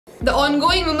The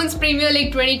ongoing Women's Premier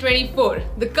League 2024,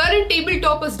 the current table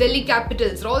toppers Delhi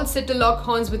Capitals are all set to lock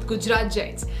horns with Gujarat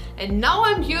Giants. And now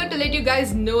I'm here to let you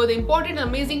guys know the important and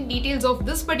amazing details of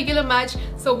this particular match.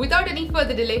 So without any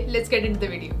further delay, let's get into the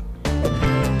video.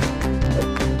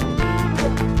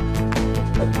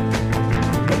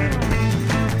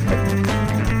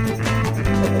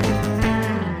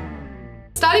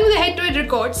 Starting with the head-to-head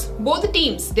records, both the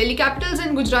teams, Delhi Capitals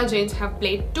and Gujarat Giants, have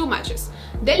played 2 matches.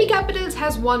 Delhi Capitals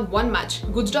has won 1 match,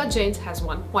 Gujarat Giants has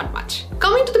won 1 match.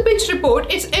 Coming to the pitch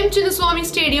report, it's M Chinnaswamy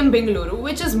Stadium, Bengaluru,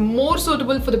 which is more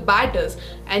suitable for the batters.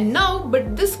 And now,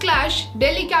 but this clash,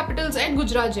 Delhi Capitals and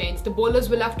Gujarat Giants, the bowlers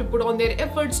will have to put on their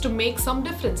efforts to make some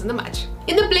difference in the match.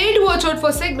 In the player to watch out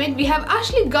for segment, we have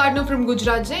Ashley Gardner from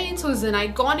Gujarat Giants, who is an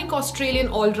iconic Australian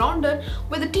all-rounder,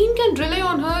 where the team can rely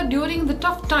on her during the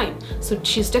tough time. So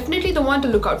she's definitely the one to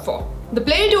look out for. The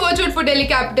player to watch out for Delhi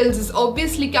Capitals is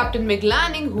obviously Captain Meg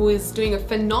Lanning, who is doing a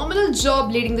phenomenal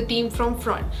job leading the team from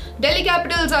front. Delhi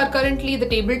Capitals are currently the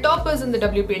table toppers in the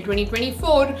WPL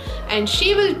 2024, and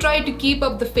she will try to keep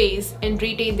up the pace and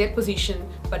retain their position,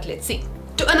 but let's see.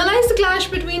 To analyze the clash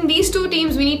between these two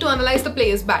teams, we need to analyze the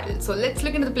players' battle. So let's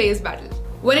look into the players' battle.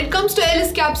 When it comes to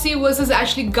Ellis Capsey versus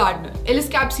Ashley Gardner, Ellis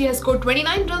Capsey has scored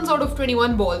 29 runs out of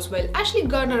 21 balls, while Ashley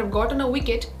Gardner have gotten a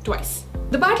wicket twice.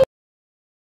 The battle